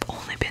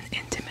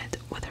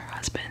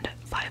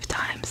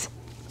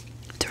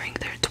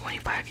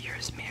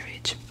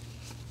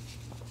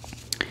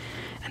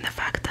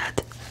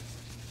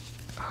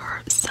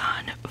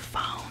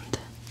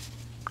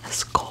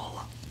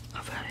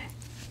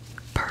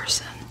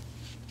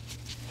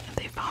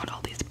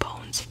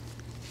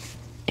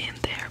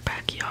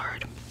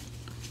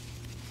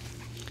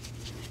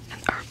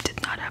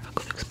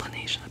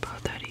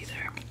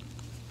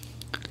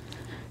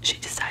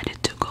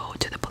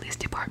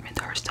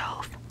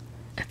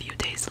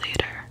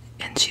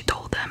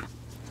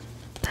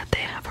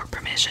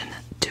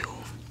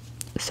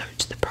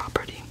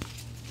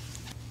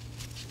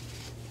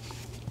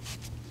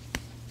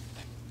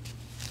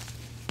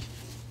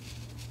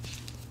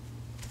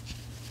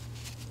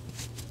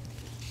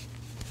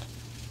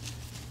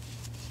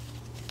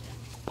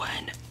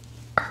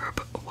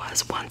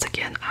was once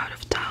again out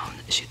of town,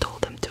 she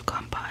told them to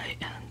come by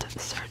and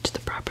search the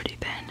property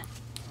then.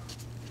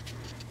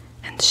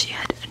 And she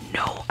had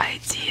no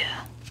idea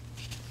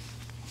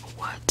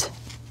what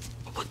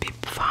would be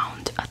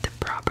found at the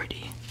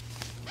property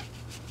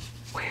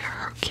where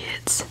her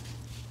kids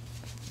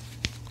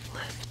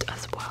lived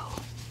as well.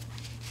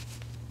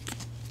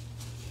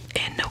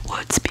 In the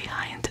woods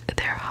behind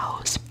their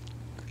house,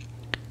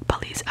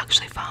 police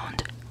actually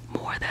found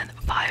more than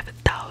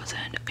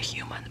 5,000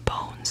 human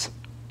bones.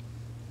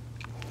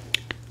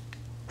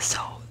 So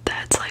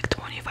that's like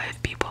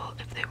 25 people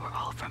if they were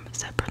all from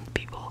separate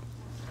people.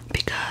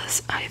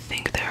 Because I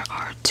think there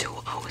are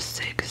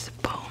 206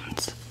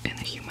 bones in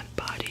the human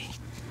body.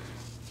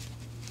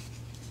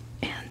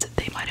 And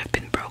they might have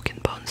been broken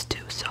bones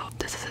too, so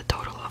this is a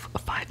total of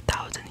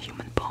 5,000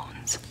 human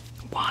bones.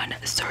 One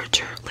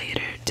searcher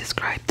later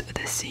described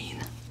the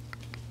scene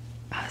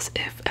as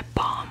if a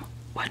bomb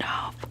went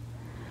off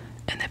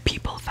in a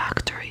people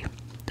factory.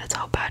 That's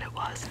how bad it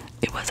was.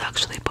 It was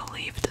actually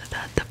believed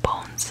that the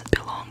bones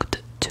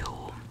belonged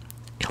to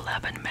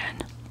 11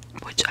 men,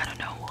 which I don't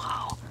know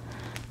how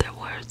there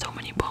were so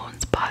many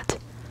bones, but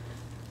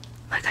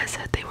like I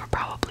said, they were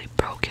probably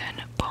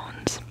broken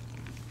bones.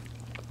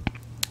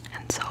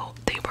 And so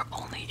they were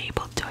only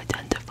able to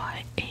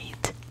identify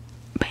 8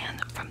 men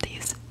from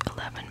these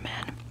 11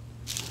 men.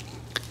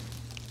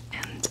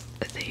 And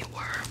they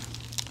were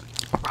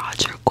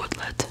Roger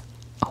Goodlett,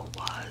 who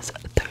was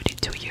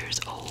 32 years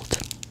old,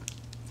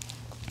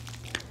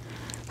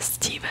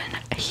 Stephen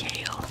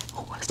Hale,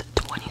 who was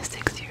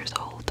 26 years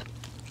old,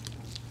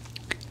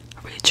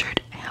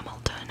 Richard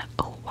Hamilton,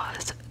 who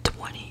was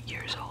 20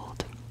 years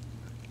old,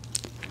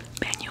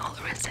 Manuel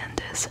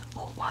Resendez,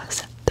 who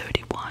was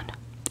 31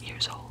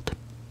 years old,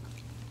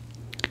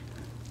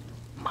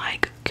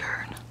 Mike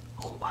Kern,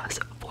 who was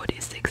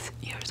 46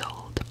 years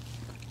old,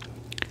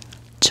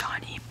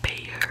 Johnny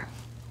Bayer,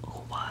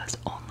 who was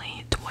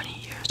only 20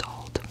 years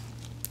old,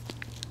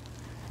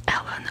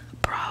 Ellen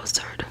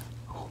Browsard,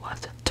 who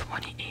was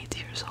 28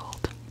 years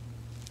old,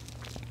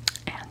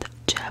 and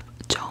Jeff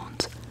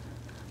Jones,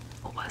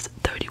 who was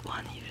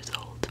 31 years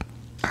old.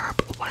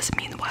 Herb was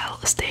meanwhile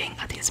staying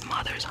at his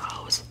mother's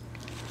house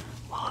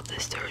while the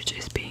search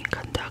is being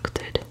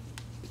conducted.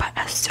 But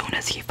as soon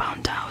as he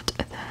found out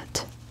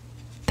that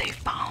they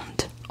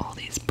found all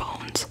these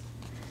bones,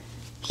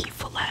 he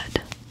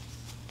fled.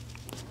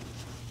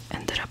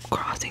 Ended up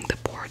crossing the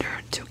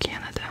border to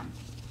Canada.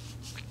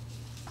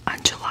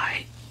 On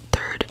July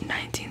 3rd,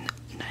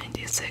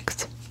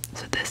 1996,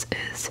 so this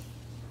is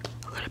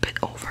a little bit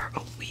over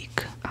a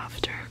week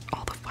after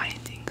all the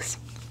findings,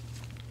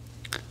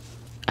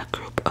 a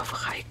group of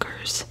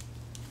hikers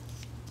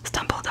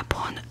stumbled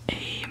upon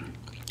a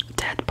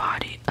dead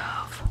body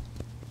of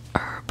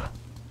Herb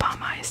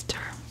Baumeister.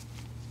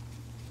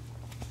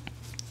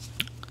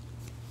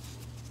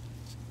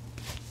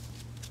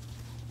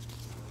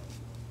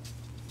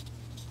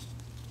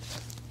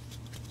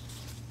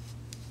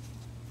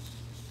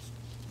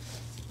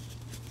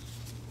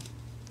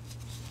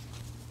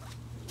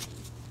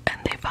 And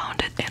they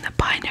found it in a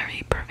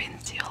binary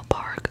provincial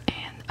park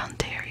in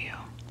Ontario,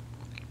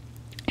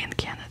 in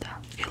Canada.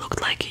 It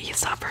looked like he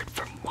suffered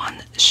from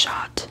one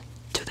shot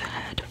to the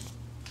head.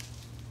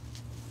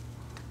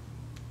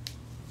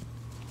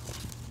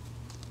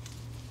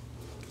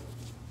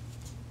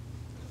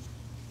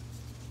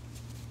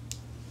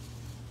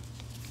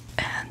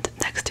 And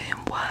next to him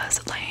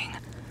was laying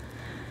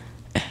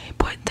a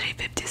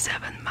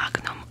 .357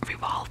 Magnum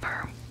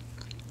revolver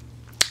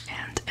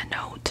and a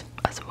note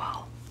as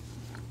well.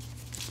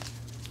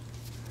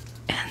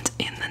 And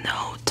in the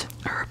note,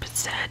 Herb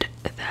said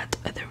that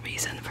the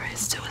reason for his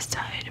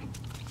suicide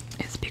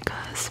is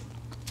because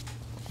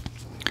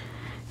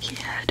he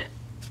had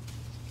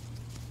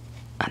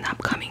an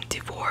upcoming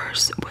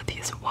divorce with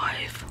his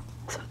wife,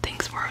 so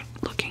things weren't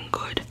looking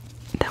good.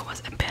 There was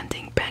a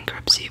pending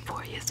bankruptcy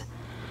for his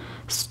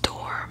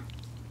store,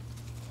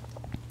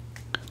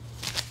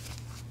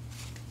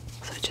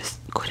 so just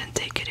couldn't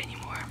take it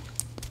anymore.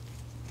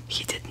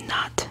 He did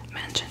not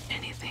mention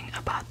anything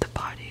about the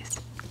bodies.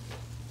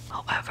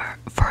 However,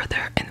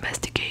 further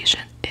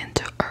investigation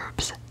into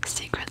Herb's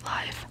secret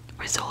life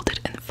resulted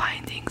in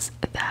findings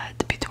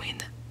that between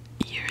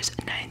years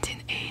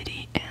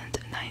 1980 and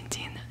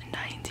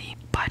 1990,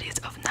 bodies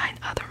of 9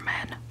 other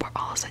men were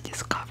also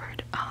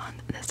discovered on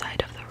the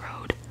side of the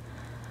road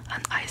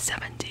on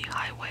I-70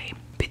 highway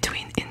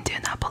between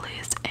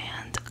Indianapolis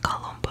and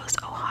Columbus,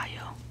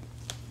 Ohio.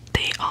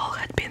 They all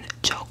had been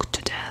choked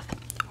to death,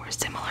 were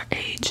similar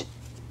age,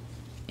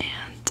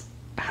 and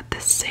had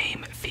the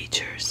same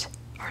features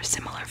or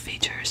similar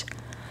features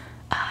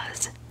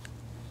as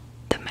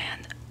the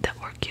men that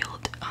were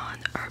killed on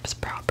Herb's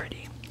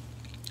property.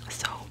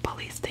 So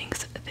police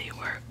thinks they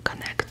were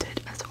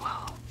connected as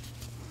well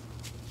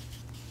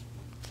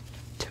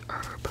to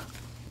Herb.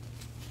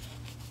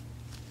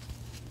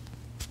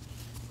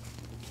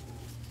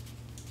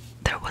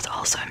 There was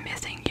also a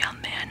missing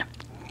young man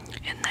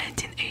in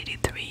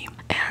 1983,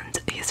 and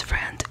his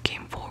friend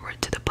came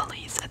forward to the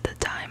police at the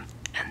time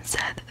and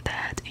said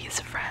that his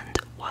friend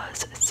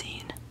was seen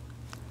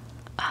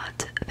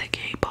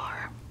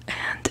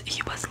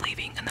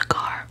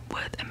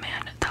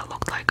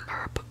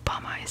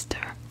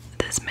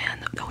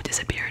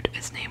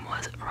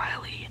was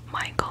Riley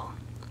Michael.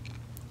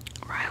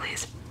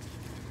 Riley's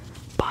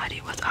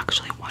body was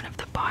actually one of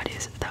the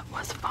bodies that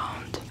was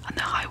found on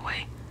the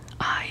highway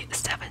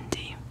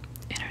I-70,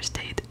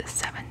 Interstate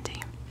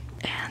 70.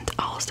 And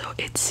also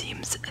it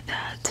seems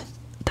that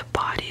the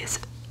bodies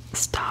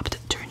stopped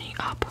turning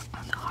up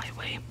on the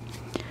highway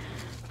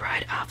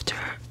right after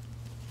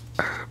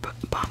Herb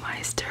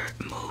Baumeister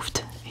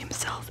moved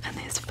himself and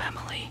his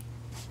family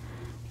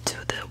to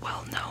the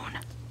well-known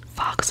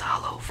Fox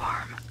Hollow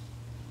farm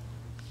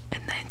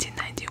in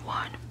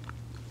 1991.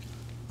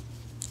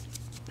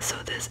 So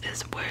this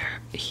is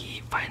where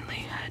he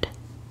finally had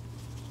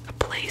a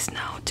place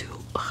now to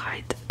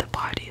hide the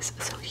bodies,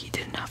 so he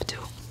didn't have to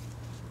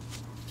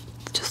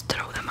just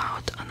throw them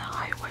out on the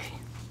highway.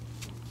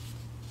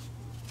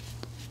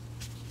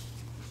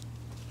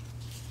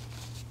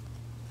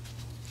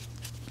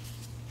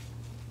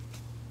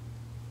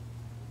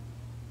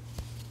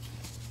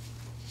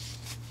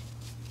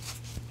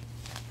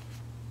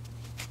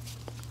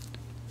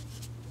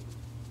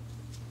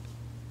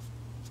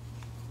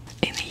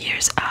 In the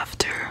years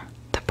after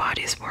the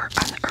bodies were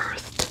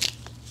unearthed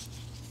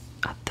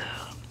at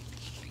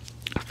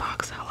the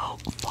Fox Hollow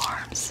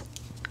farms,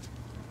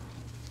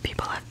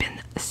 people have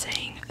been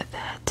saying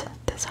that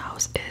this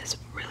house is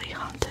really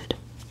haunted.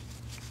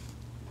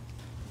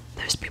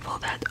 There's people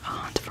that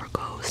hunt for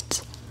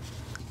ghosts,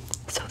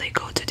 so they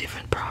go to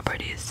different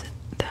properties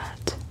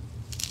that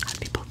had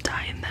people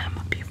die in them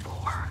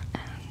before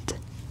and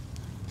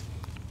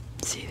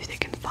see if they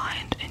can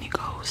find any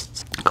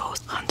ghosts.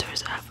 Ghost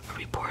hunters have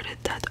reported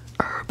that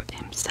Herb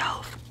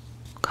himself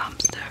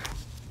comes there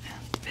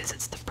and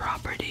visits the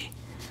property.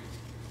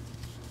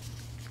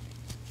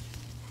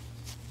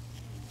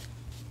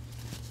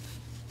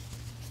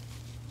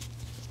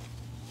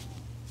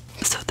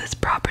 So this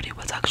property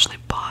was actually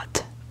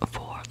bought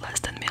for less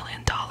than $1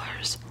 million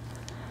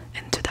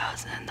in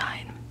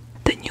 2009.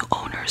 The new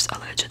owners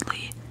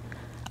allegedly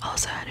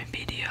also had a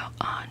video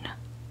on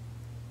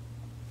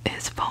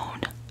his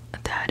phone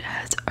that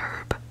has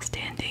Herb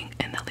standing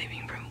in the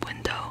living room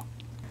window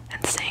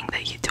and saying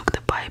that he took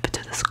the pipe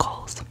to the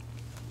skulls.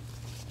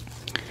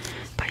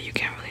 But you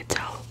can't really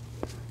tell,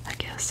 I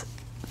guess,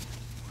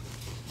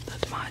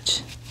 that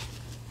much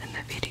in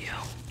the video.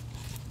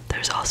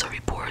 There's also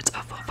reports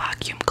of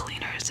vacuum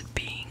cleaners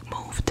being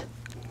moved,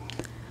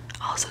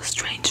 also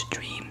strange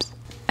dreams,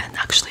 and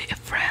actually a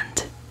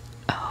friend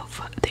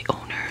of the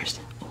owners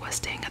who was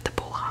staying at the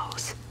pool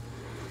house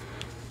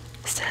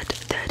said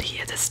that he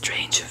had a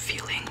strange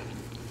feeling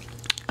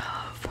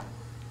of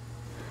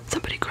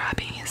somebody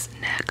grabbing his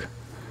neck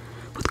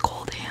with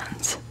cold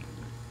hands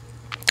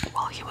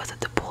while he was at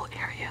the pool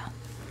area.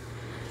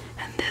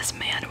 And this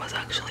man was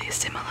actually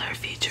similar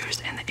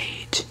features and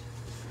age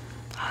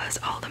as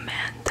all the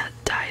men that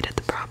died at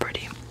the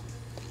property.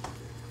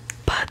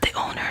 But the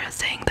owner is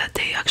saying that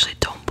they actually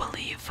don't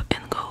believe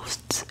in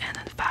ghosts, and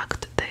in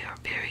fact they are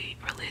very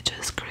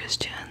religious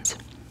Christians,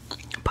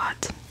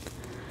 but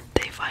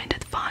they find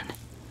it fun,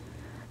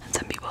 and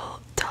some people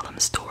tell them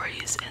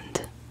stories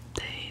and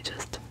they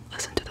just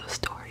listen to those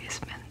stories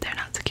and they're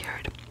not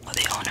scared. Well,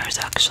 the owners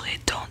actually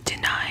don't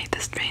deny the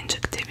strange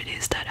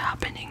activities that are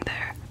happening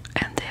there,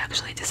 and they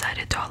actually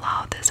decided to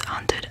allow this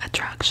haunted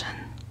attraction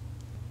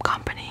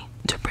company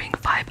to bring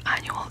 5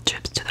 annual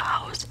trips to the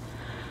house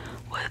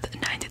with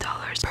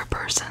 $90 per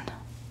person.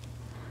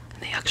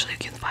 And they actually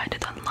can find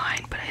it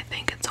online, but I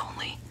think it's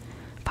only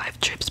 5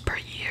 trips per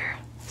year,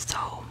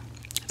 so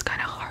it's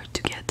kind of hard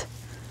to get.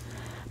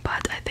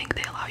 But I think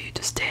they allow you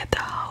to stay at the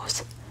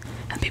house,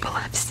 and people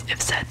have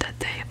said that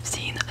they have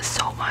seen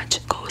so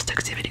much ghost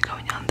activity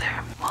going on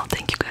there.